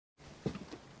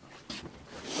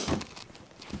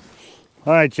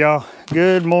All right, y'all,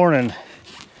 good morning.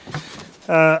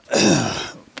 Well,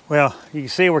 you can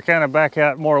see we're kind of back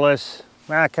out more or less,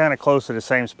 kind of close to the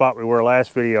same spot we were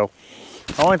last video.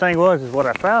 The only thing is what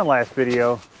I found last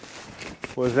video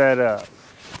was that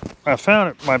I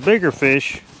found my bigger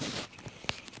fish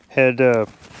had,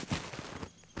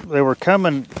 they were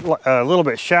coming a little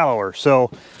bit shallower. So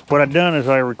what I've done is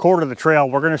I recorded the trail.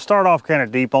 We're gonna start off kind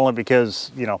of deep only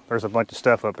because, you know, there's a bunch of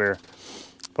stuff up here.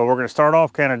 But we're going to start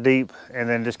off kind of deep, and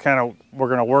then just kind of, we're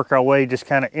going to work our way just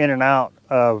kind of in and out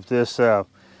of this.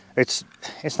 It's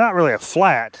not really a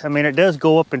flat. I mean, it does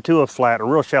go up into a flat, a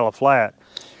real shallow flat.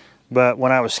 But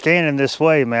when I was scanning this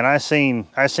way, man, I seen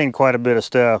quite a bit of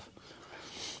stuff.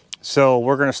 So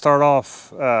we're going to start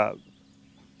off,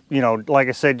 you know, like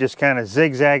I said, just kind of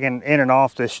zigzagging in and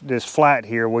off this flat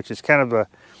here, which is kind of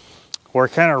we're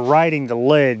kind of riding the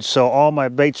ledge. So all my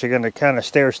baits are going to kind of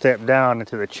stair step down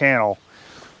into the channel.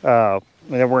 And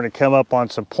then we're going to come up on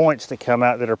some points that come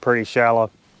out that are pretty shallow.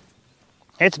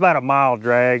 It's about a mile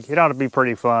drag. It ought to be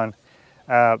pretty fun.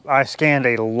 I scanned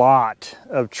a lot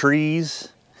of trees.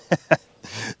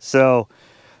 So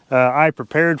I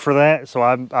prepared for that. So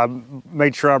I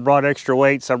made sure I brought extra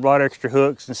weights. I brought extra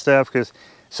hooks and stuff because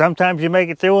sometimes you make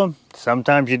it through them,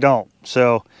 sometimes you don't.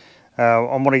 So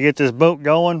I'm going to get this boat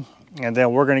going, and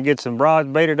then we're going to get some rods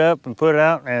baited up and put it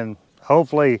out, and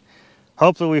hopefully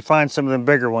we find some of them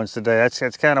bigger ones today.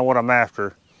 That's kind of what I'm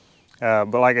after.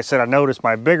 But like I said, I noticed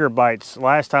my bigger bites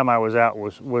last time I was out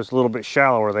was a little bit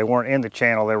shallower. They weren't in the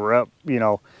channel. They were up, you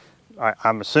know,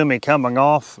 I'm assuming coming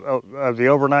off of the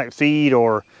overnight feed,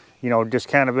 or, you know, just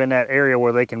kind of in that area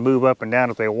where they can move up and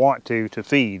down if they want to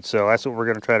feed. So that's what we're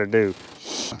going to try to do.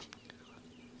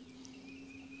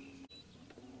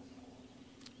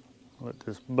 Let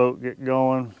this boat get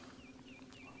going.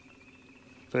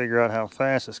 Figure out how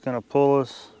fast it's going to pull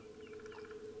us.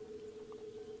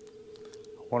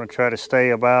 I want to try to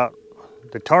stay about,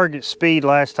 the target speed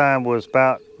last time was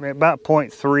about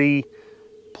 0.3,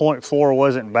 0.4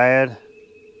 wasn't bad.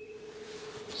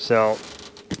 So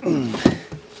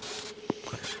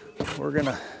we're going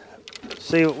to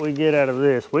see what we get out of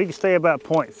this. We can stay about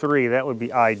 0.3, that would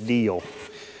be ideal.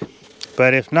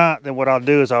 But if not, then what I'll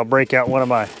do is I'll break out one of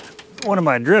my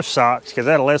drift socks, because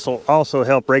that'll also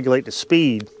help regulate the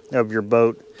speed of your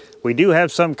boat. We do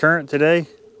have some current today,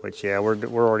 which, yeah,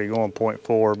 we're already going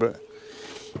 0.4, but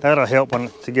that'll help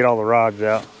to get all the rods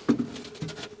out.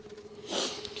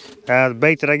 The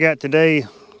bait that I got today,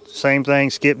 same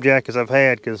thing, skipjack as I've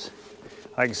had, because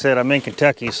like I said, I'm in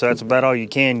Kentucky, so that's about all you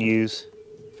can use.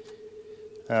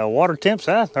 Water temps,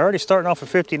 they're already starting off at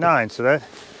 59, so that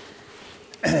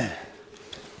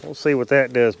we'll see what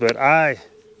that does. But I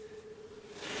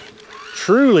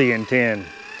truly intend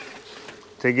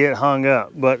to get hung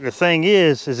up. But the thing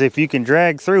is if you can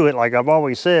drag through it, like I've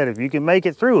always said, if you can make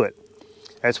it through it,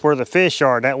 that's where the fish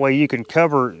are. That way you can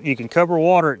cover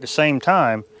water at the same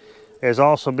time as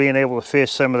also being able to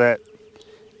fish some of that,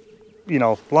 you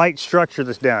know, light structure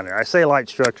that's down there. I say light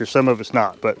structure, some of it's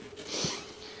not, but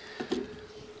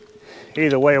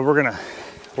either way we're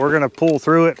gonna pull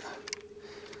through it.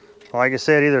 Like I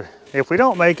said, either if we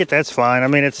don't make it, that's fine. I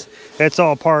mean, it's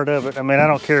all part of it. I mean, I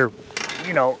don't care,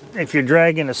 you know, if you're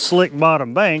dragging a slick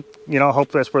bottom bank, you know, I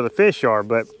hope that's where the fish are.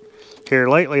 But here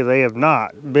lately, they have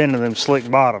not been to them slick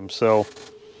bottoms. So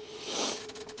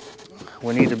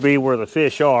we need to be where the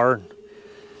fish are.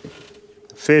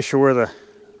 The fish are where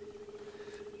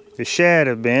the shad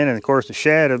have been. And of course, the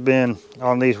shad have been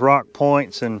on these rock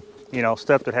points and, you know,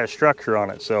 stuff that has structure on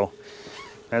it. So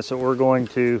that's what we're going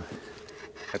to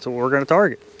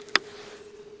target.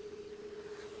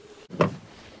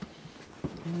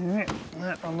 Alright,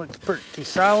 that one looks pretty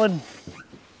solid.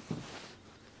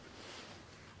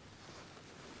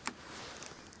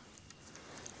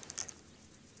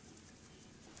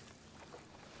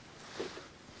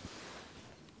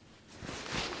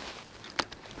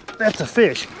 That's a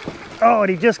fish. Oh,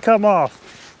 and he just come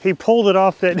off. He pulled it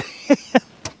off that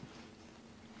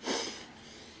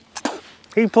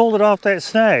he pulled it off that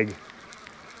snag.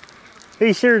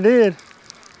 He sure did.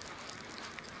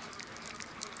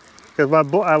 Because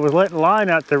I was letting line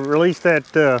out to release that,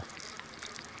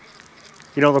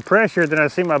 you know, the pressure. Then I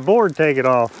see my board take it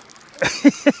off.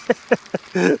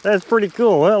 That's pretty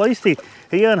cool. Well, at least he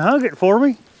unhung it for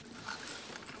me.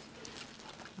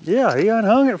 Yeah, he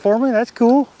unhung it for me. That's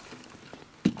cool.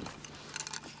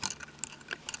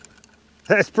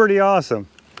 That's pretty awesome.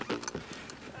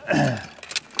 I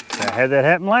had that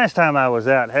happen last time I was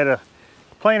out. Had a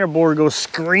planer board go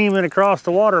screaming across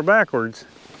the water backwards.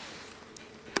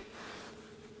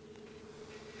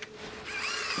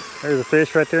 There's a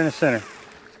fish right there in the center.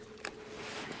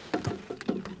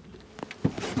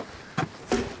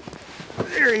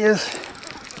 There he is.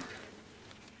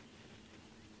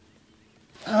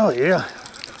 Oh yeah,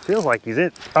 feels like he's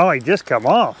in. Oh, he just come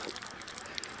off.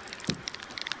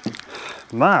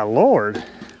 My Lord.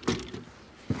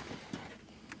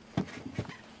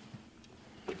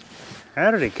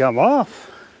 How did he come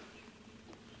off?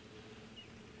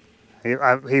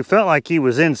 He felt like he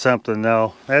was in something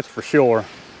though, that's for sure.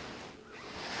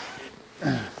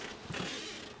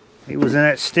 He was in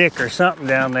that stick or something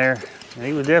down there, and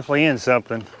he was definitely in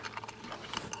something.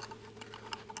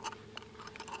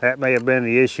 That may have been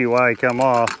the issue why he come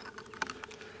off.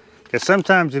 Because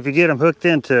sometimes if you get them hooked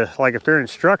into, like if they're in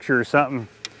structure or something,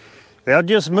 they'll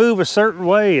just move a certain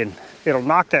way and it'll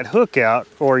knock that hook out,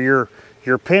 or you're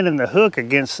pinning the hook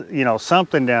against, you know,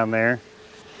 something down there,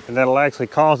 and that'll actually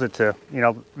cause it to, you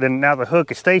know, then now the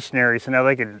hook is stationary, so now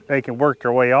they can work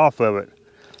their way off of it.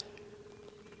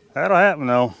 That'll happen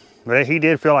though. But he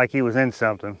did feel like he was in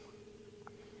something.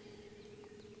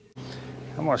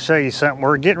 I'm gonna show you something.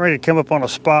 We're getting ready to come up on a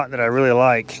spot that I really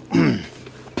like.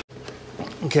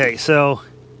 Okay, so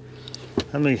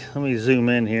let me zoom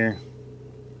in here.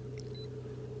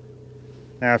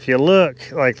 Now if you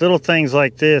look, like little things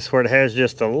like this where it has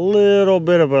just a little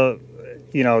bit of a,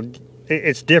 you know,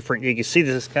 it's different. You can see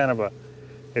this is kind of a,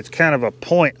 it's kind of a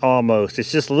point almost.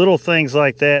 It's just little things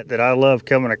like that that I love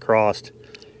coming across.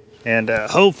 And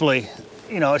hopefully,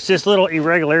 you know, it's just little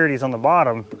irregularities on the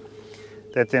bottom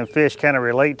that them fish kind of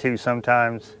relate to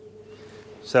sometimes.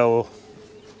 So,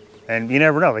 and you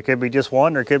never know, it could be just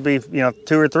one, or it could be, you know,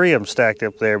 2 or 3 of them stacked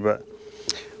up there, but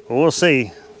we'll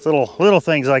see. It's little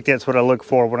things like that's what I look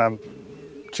for when I'm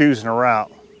choosing a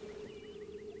route.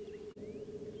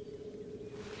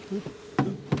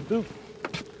 Oop.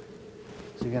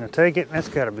 Is he gonna take it? That's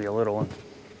gotta be a little one.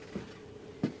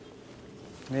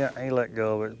 Yeah, he let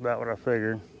go of it. It's about what I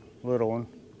figured. Little one.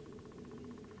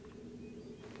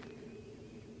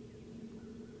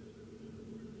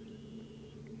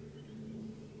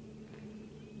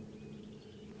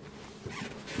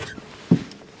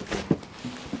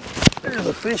 There's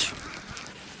a fish.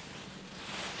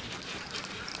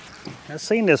 I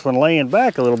seen this one laying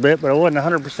back a little bit, but I wasn't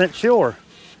 100% sure.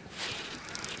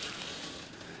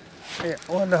 Yeah,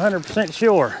 I wasn't 100%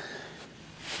 sure.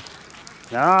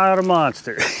 Not a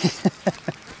monster.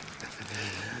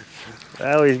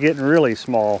 Oh, he's getting really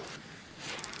small.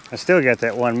 I still got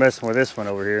that one messing with this one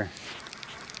over here.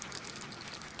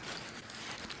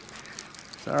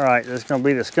 It's all right. This is gonna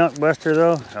be the skunk buster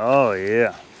though. Oh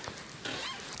yeah.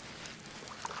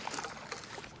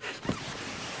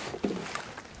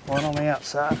 One on the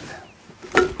outside.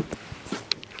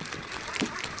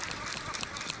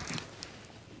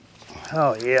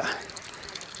 Oh yeah.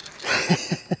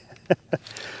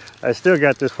 I still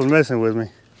got this one messing with me.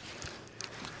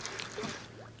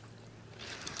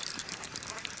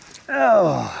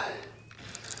 Oh.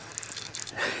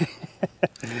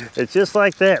 It's just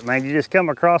like that, man. You just come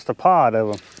across a pod of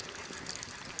them.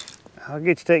 I'll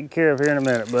get you taken care of here in a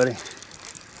minute, buddy.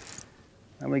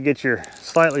 Let me get your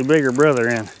slightly bigger brother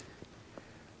in.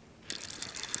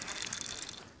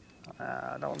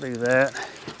 Don't do that.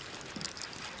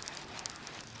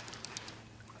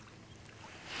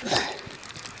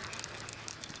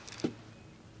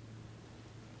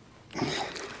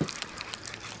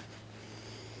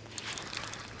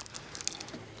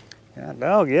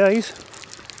 Dog, yeah, he's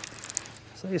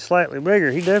slightly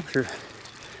bigger. He definitely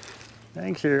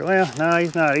thanks sure. Well, no,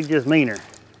 he's not. He's just meaner.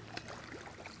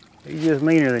 He's just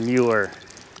meaner than you were.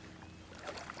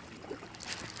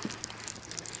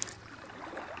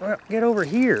 Well, get over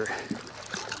here.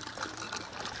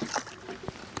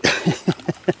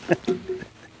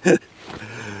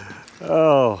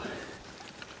 Oh,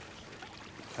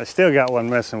 I still got one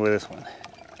messing with this one.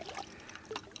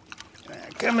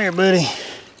 Come here, buddy.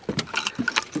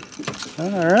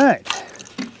 All right.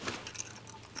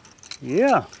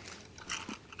 Yeah.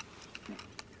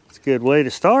 It's a good way to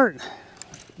start.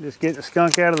 Just get the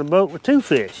skunk out of the boat with 2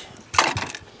 fish.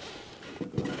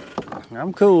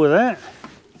 I'm cool with that.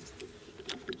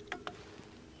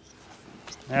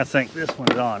 I think this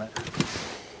one's on it.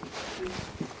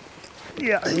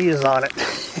 Yeah, he is on it.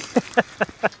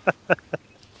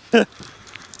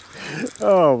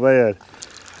 Oh man,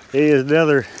 he is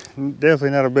definitely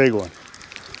not a big one.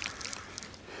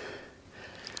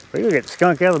 We're gonna get the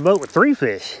skunk out of the boat with 3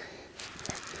 fish.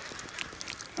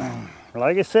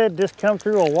 Like I said, just come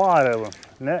through a wad of them.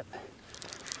 And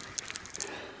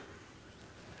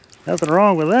nothing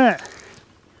wrong with that.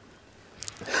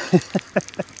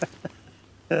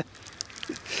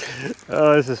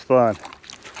 Oh, this is fun.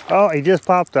 Oh, he just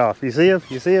popped off. You see him?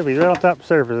 You see him? He's right on top of the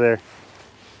surface there.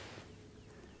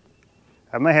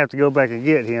 I may have to go back and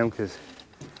get him because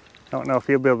Don't know if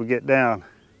he'll be able to get down.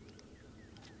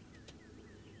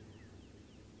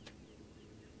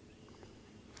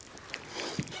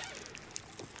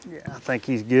 Yeah, I think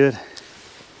he's good.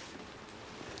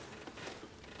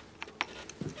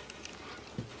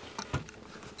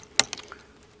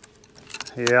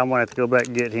 Yeah, I'm gonna have to go back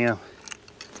and get him.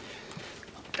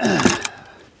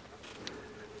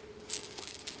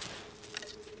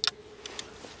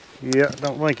 Yeah,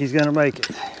 don't think he's gonna make it.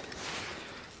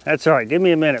 That's all right. Give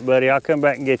me a minute, buddy. I'll come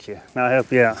back and get you. And I'll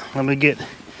help you out. Let me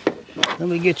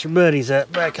get your buddies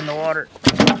up back in the water.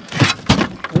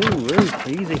 Ooh,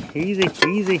 easy, easy,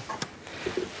 easy.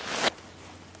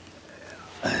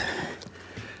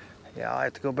 Yeah, I'll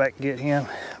have to go back and get him.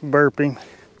 Burping.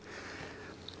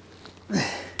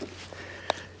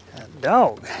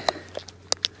 Dog.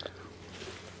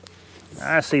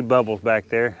 I see Bubbles back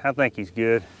there. I think he's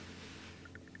good.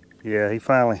 Yeah, he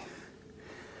finally.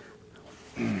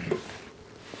 I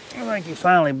think he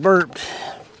finally burped.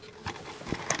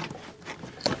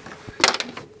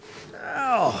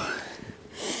 Oh.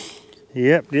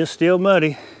 Yep, just still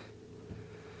muddy.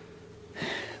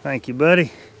 Thank you,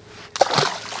 buddy.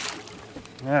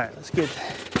 All right, let's get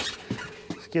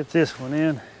this one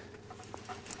in.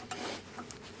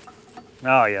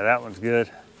 Oh yeah, that one's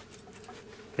good.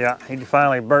 Yeah, he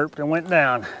finally burped and went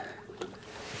down.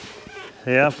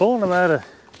 Yeah, I'm pulling him out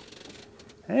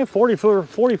of 44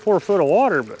 foot of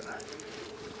water, but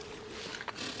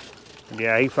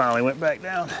yeah, he finally went back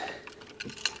down.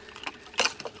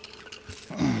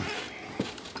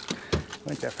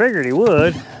 Which I figured he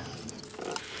would.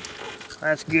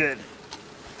 That's good.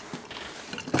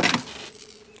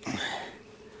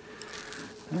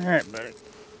 All right, buddy.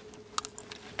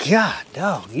 God,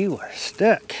 dog, you are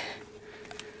stuck.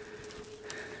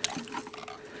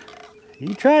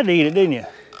 You tried to eat it, didn't you?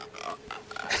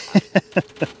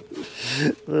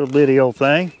 Little bitty old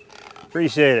thing.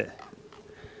 Appreciate it.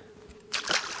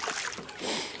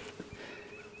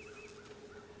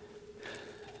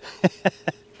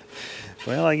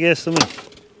 Well, I guess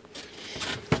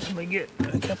let me get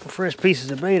a couple fresh pieces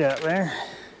of bait out there.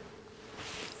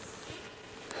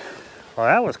 Well,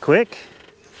 that was quick.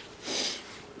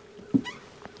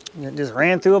 It just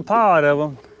ran through a pod of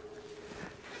them.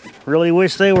 Really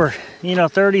wish they were,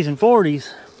 30s and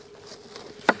 40s.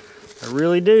 I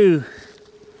really do.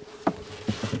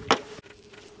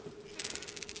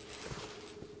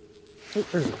 Oh,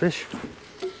 there's a fish.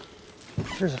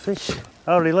 There's a fish.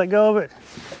 Oh, did he let go of it?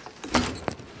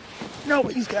 No,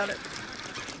 he's got it.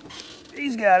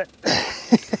 He's got it.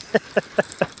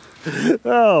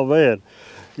 Oh, man.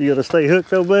 You gonna stay hooked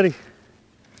though, buddy?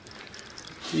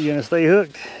 You gonna stay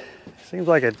hooked? Seems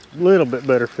like a little bit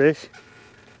better fish.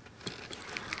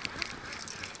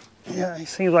 Yeah, he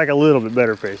seems like a little bit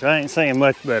better fish. I ain't saying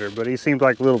much better, but he seems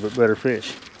like a little bit better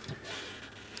fish.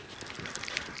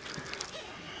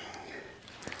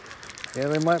 Yeah,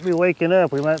 they might be waking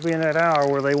up. We might be in that hour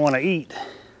where they want to eat.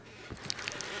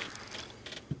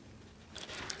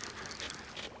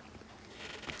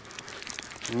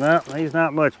 No, he's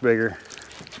not much bigger.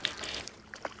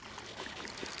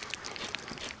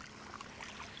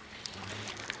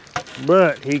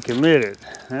 But he committed.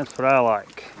 That's what I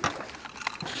like.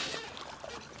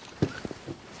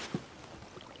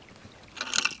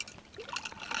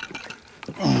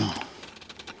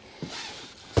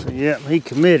 So yeah, he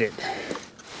committed.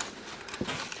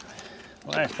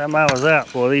 Last time I was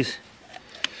out, boy, these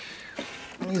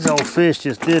old fish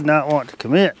just did not want to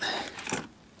commit.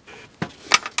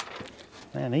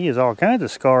 Man, he is all kinds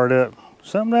of scarred up.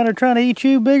 Something down there trying to eat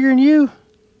you bigger than you?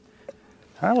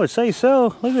 I would say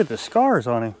so. Look at the scars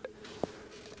on him.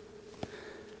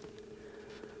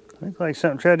 Looks like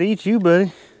something tried to eat you,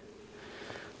 buddy.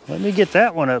 Let me get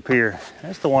that one up here.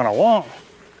 That's the one I want.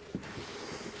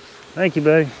 Thank you,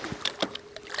 buddy.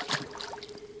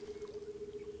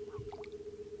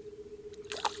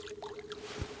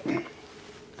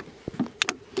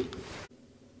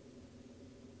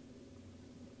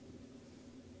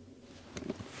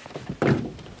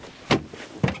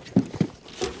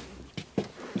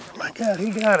 God,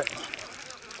 he got it.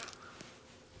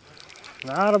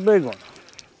 Not a big one.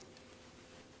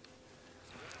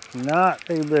 Not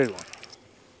a big one.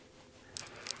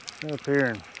 Up here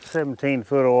in 17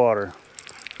 foot of water.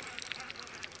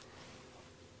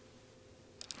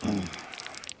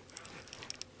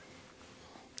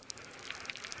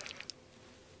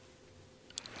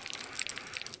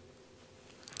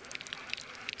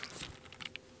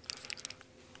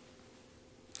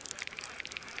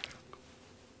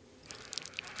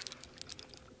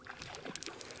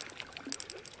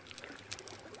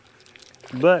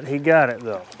 But he got it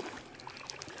though.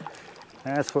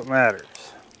 That's what matters.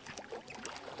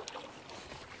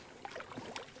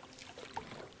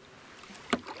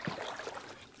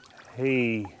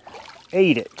 He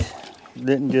ate it.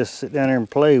 Didn't just sit down there and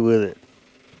play with it.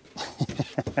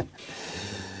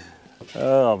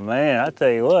 Oh man, I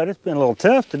tell you what, it's been a little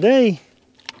tough today.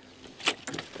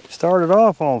 Started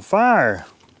off on fire.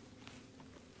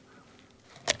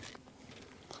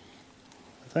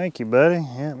 Thank you, buddy.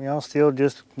 Yeah, y'all still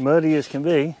just muddy as can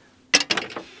be.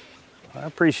 I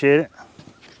appreciate it.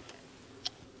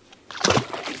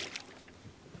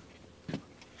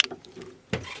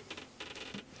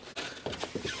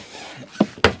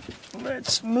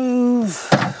 Let's move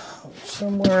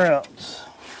somewhere else.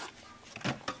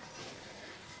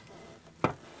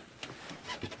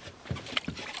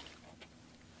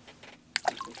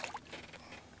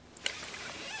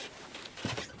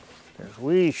 Because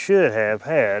we should have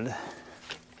had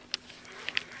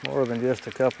more than just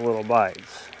a couple little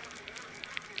bites.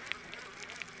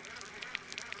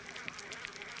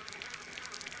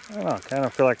 I don't know, I kind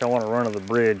of feel like I want to run to the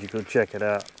bridge and go check it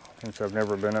out since I've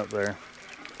never been up there.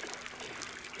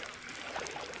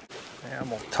 I'm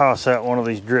gonna toss out one of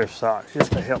these drift socks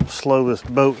just to help slow this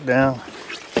boat down.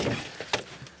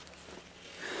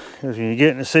 Because when you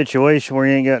get in a situation where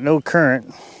you ain't got no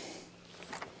current,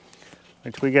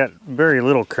 which we got very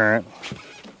little current,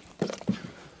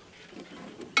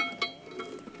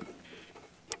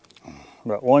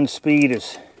 but one speed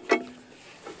is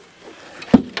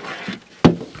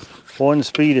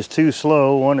too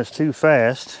slow, one is too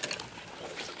fast.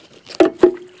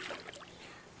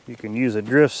 You can use a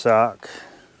drift sock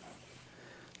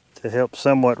to help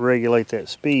somewhat regulate that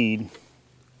speed.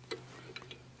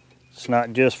 It's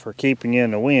not just for keeping you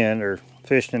in the wind or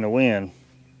fishing in the wind.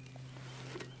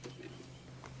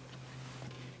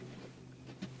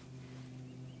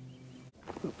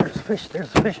 Ooh, there's a fish,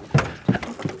 there's a fish.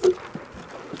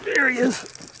 There he is.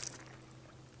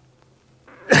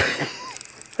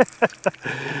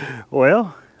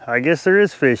 Well, I guess there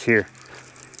is fish here.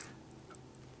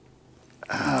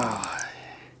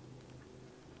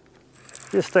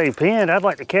 Just stay pinned. I'd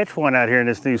like to catch one out here in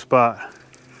this new spot.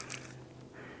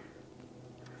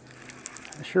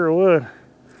 I sure would.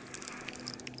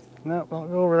 No, don't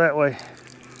go over that way.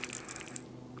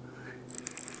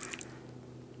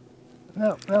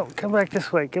 No, no, come back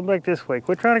this way. Come back this way.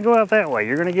 Quit trying to go out that way.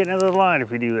 You're going to get into the line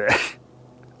if you do that.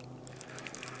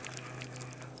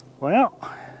 Well,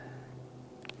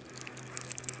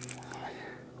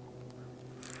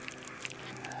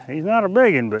 he's not a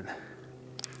big one, but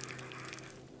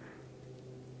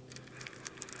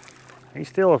he's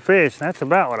still a fish. That's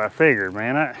about what I figured,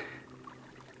 man.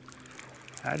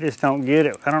 I just don't get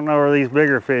it. I don't know where these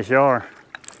bigger fish are.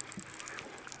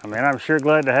 I mean, I'm sure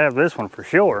glad to have this one for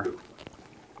sure,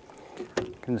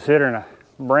 considering a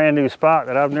brand new spot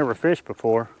that I've never fished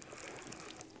before.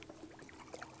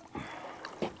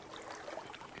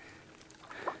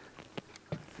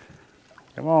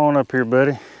 Come on up here,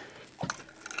 buddy.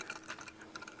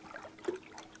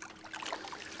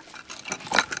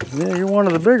 Yeah, you're one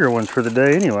of the bigger ones for the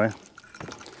day anyway.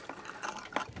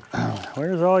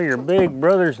 Where's all your big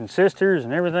brothers and sisters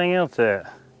and everything else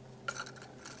at?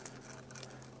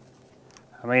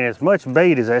 I mean, as much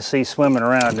bait as I see swimming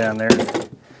around down there,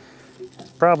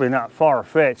 it's probably not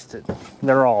far-fetched that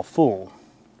they're all full.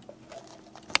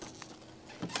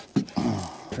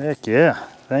 Heck yeah,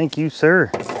 thank you, sir.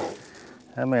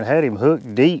 I mean, had him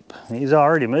hooked deep. He's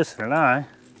already missing an eye.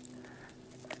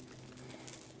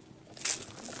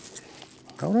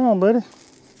 Hold on, buddy.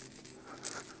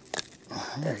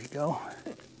 There you go.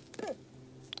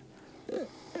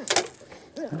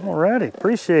 Alrighty,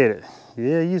 appreciate it.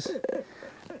 Yeah,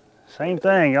 same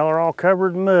thing. Y'all are all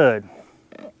covered in mud.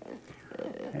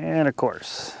 And of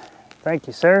course, thank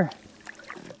you, sir.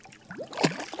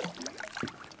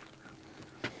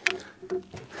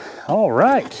 All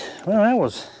right. Well, that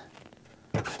was,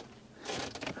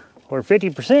 we're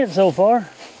 50% so far.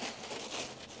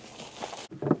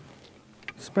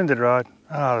 Spindle rod.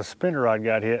 Oh, the spindle rod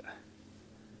got hit.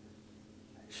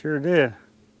 Sure did.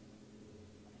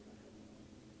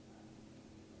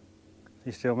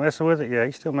 He's still messing with it? Yeah,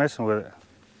 he's still messing with it.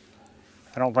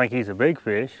 I don't think he's a big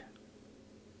fish.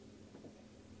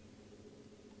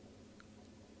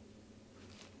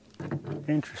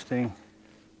 Interesting.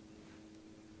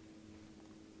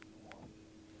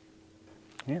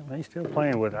 Yeah, he's still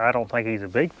playing with it. I don't think he's a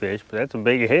big fish, but that's a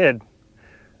big head.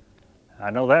 I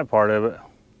know that part of it.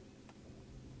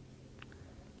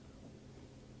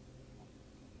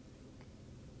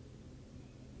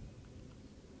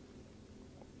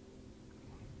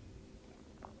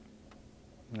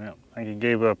 Yeah, I think he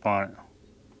gave up on it.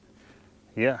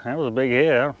 Yeah, that was a big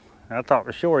head. I thought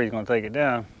for sure he's going to take it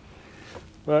down.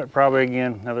 But probably,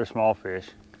 again, another small fish.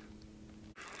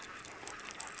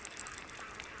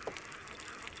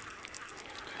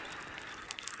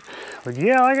 But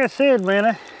yeah, like I said,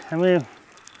 man, I mean,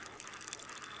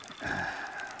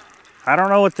 I don't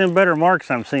know what them better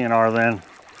marks I'm seeing are then.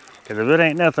 Because if it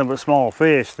ain't nothing but small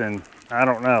fish, then I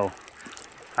don't know.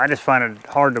 I just find it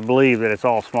hard to believe that it's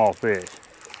all small fish.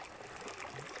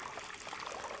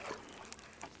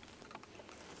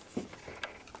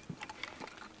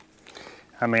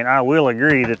 I mean, I will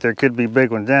agree that there could be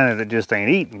big ones down there that just ain't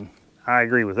eating. I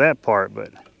agree with that part,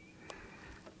 but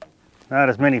not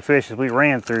as many fish as we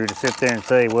ran through to sit there and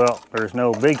say, well, there's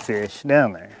no big fish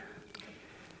down there.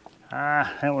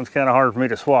 That one's kind of hard for me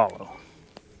to swallow.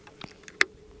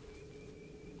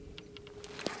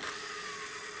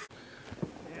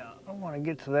 Yeah, I want to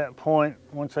get to that point.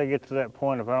 Once I get to that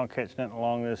point, if I don't catch nothing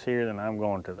along this here, then I'm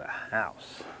going to the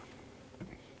house.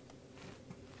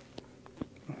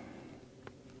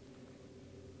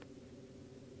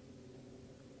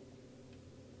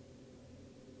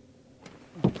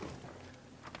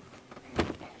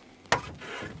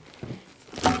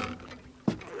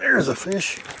 There's a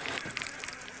fish.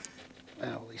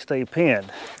 Now, we stay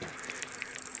pinned.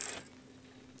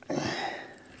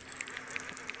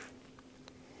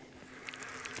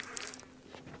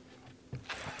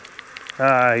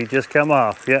 He just come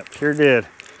off. Yep, sure did.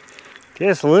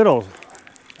 Just little.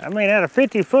 I mean, out of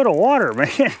 50 foot of water,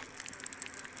 man.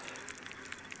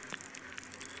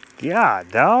 God,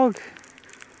 dog.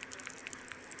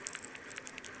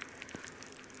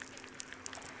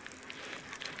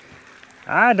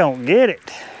 I don't get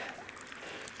it.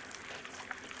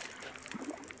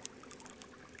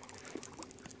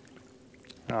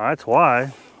 Oh, that's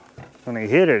why. When he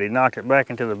hit it, he knocked it back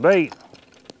into the bait.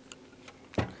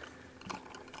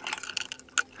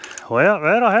 Well,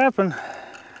 that'll happen.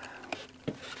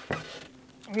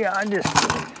 Yeah,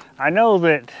 I know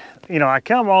that, you know, I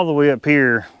come all the way up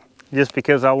here just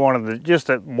because I wanted to, just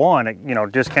at one, you know,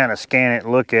 just kind of scan it,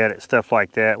 look at it, stuff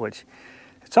like that, which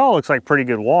it all looks like pretty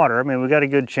good water. I mean, we got a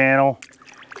good channel.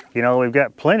 You know, we've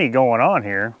got plenty going on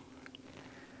here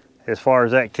as far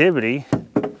as activity.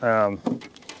 But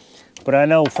I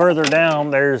know further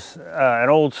down there's an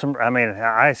old, I mean,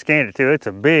 I scanned it too. It's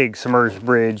a big submerged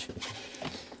bridge.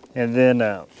 And then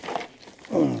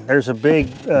there's a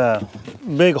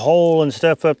big hole and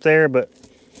stuff up there, but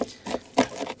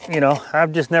you know,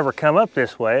 I've just never come up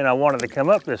this way, and I wanted to come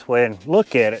up this way and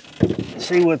look at it,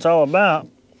 see what it's all about,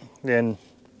 and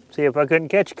see if I couldn't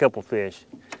catch a couple fish.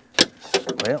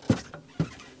 Well,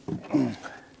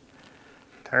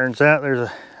 turns out there's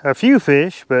a few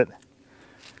fish, but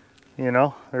you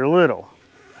know, they're little.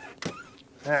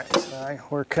 All right, so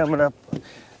we're coming up.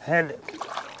 Had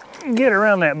to get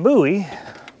around that buoy.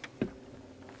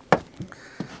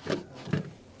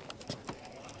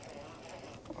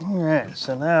 All right,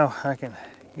 so now I can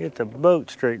get the boat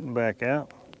straightened back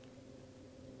out.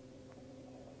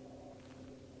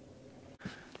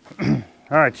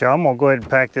 All right, y'all, I'm gonna go ahead and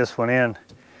pack this one in.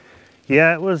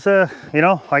 Yeah, it was, you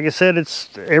know, like I said,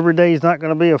 every day is not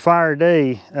gonna be a fire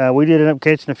day. We did end up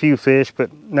catching a few fish,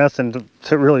 but nothing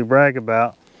to really brag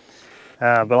about.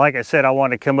 But like I said, I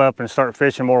wanted to come up and start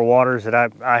fishing more waters that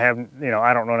I haven't, you know,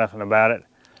 I don't know nothing about it.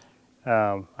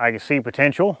 I can see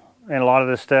potential in a lot of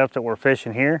this stuff that we're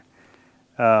fishing here.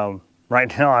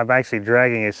 Right now, I'm actually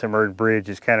dragging a submerged bridge.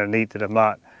 It's kind of neat that I've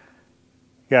not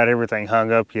got everything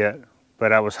hung up yet.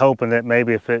 But I was hoping that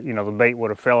maybe if it, you know, the bait would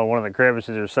have fell in one of the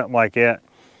crevices or something like that,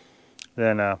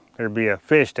 then there'd be a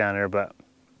fish down there. But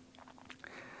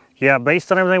yeah,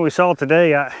 based on everything we saw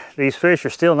today, these fish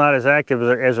are still not as active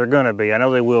as they're going to be. I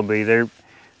know they will be. I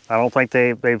don't think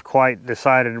they've quite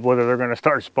decided whether they're going to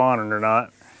start spawning or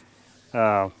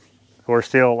not. We're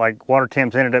still, like, water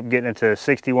temps ended up getting into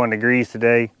 61 degrees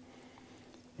today.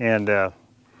 And, oh,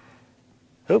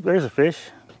 there's a fish.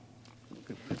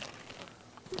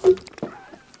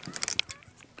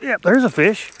 Yep, there's a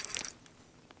fish.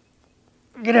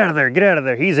 Get out of there, get out of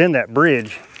there. He's in that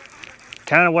bridge.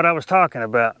 Kind of what I was talking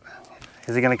about.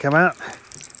 Is he gonna come out?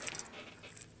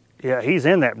 Yeah, he's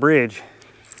in that bridge.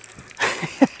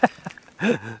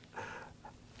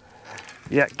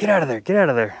 Yeah, get out of there, get out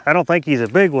of there. I don't think he's a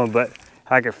big one, but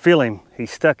I could feel him. He's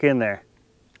stuck in there.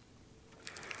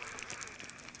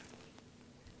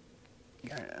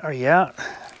 Are you out?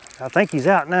 I think he's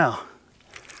out now.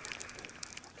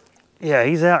 Yeah,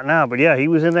 he's out now, but yeah, he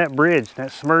was in that bridge,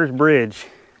 that submerged bridge.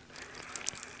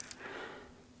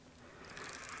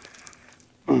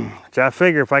 Which I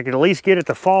figure if I could at least get it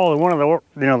to fall in one of the,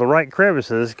 you know, the right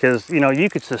crevices, because, you know, you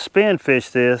could suspend fish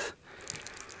this.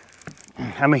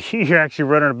 I mean, you're actually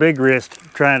running a big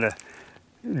risk trying to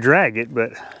drag it,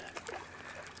 but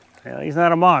well, he's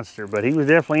not a monster, but he was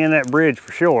definitely in that bridge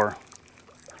for sure.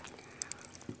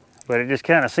 But it just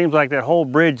kind of seems like that whole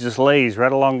bridge just lays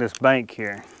right along this bank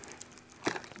here.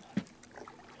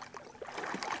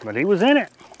 But he was in it.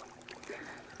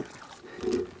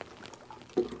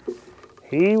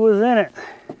 He was in it.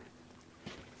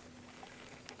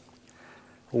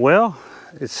 Well,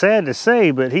 it's sad to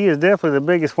say, but he is definitely the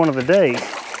biggest one of the day.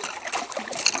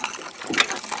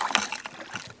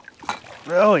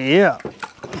 Oh yeah.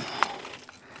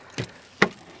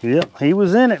 Yep, he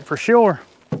was in it for sure.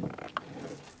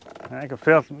 I could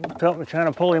felt me trying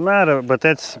to pull him out of it, but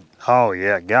that's, oh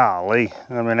yeah, golly.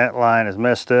 I mean, that line is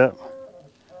messed up.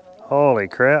 Holy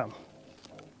crap.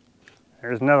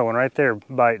 There's another one right there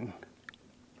biting.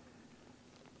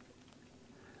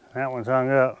 That one's hung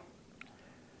up.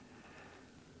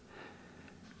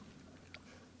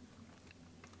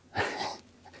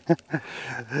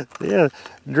 Yeah,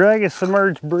 Dragon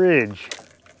Submerged Bridge.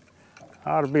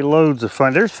 Ought to be loads of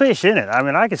fun. There's fish in it. I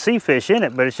mean, I can see fish in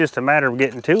it, but it's just a matter of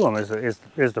getting to them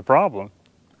is the problem.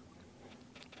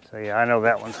 So yeah, I know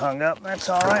that one's hung up. That's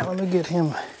all right. Let me get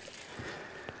him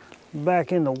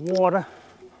back in the water.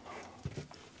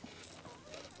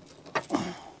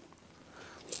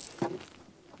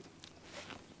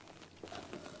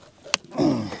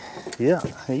 Yeah,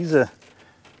 he's a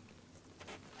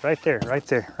right there, right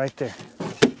there, right there.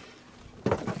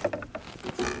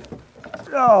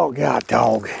 Oh God,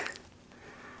 dog.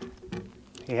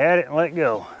 He had it and let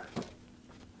go.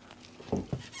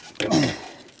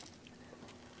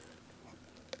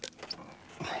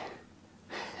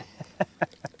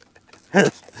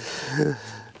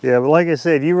 Yeah, but like I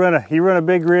said, you run a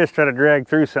big risk trying to drag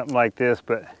through something like this,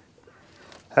 but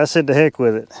I said to heck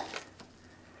with it.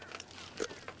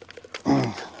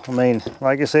 I mean,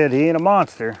 like I said, he ain't a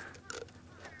monster.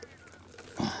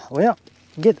 Well,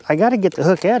 I gotta get the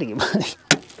hook out of you, buddy.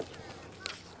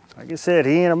 Like I said,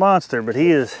 he ain't a monster, but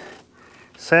he is,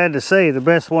 sad to say, the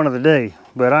best one of the day.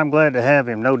 But I'm glad to have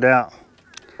him, no doubt.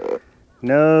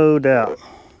 No doubt.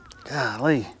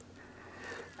 Golly.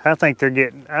 I think they're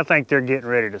getting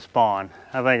ready to spawn.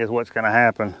 I think is what's gonna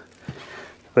happen.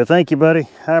 But thank you, buddy.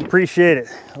 I appreciate it.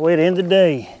 Way to end the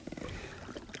day.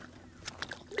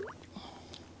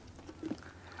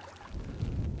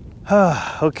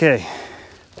 Okay.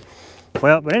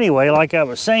 Well, but anyway, like I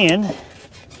was saying,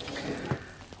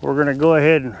 we're gonna go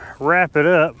ahead and wrap it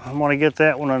up. I'm gonna get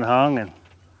that one unhung and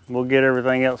we'll get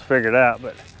everything else figured out.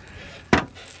 But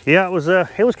yeah, it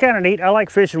was kind of neat. I like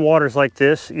fishing waters like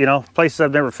this, you know, places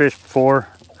I've never fished before.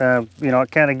 You know,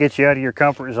 it kind of gets you out of your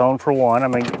comfort zone for one. I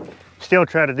mean, still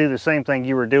try to do the same thing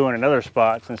you were doing in other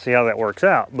spots and see how that works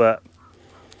out. But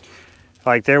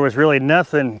like there was really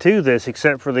nothing to this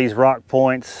except for these rock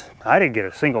points. I didn't get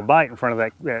a single bite in front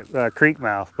of that creek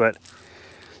mouth, but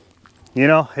you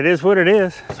know, it is what it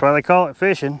is. That's why they call it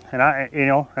fishing. And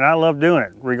I love doing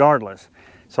it regardless.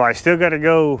 So I still got to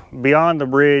go beyond the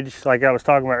bridge, like I was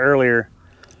talking about earlier.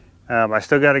 I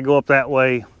still got to go up that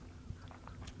way,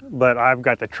 but I've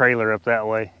got the trailer up that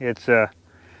way. It's a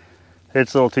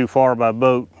little too far by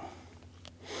boat.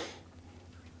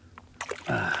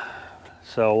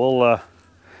 So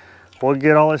we'll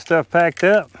get all this stuff packed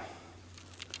up.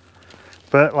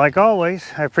 But like always,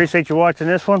 I appreciate you watching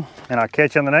this one, and I'll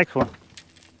catch you on the next one.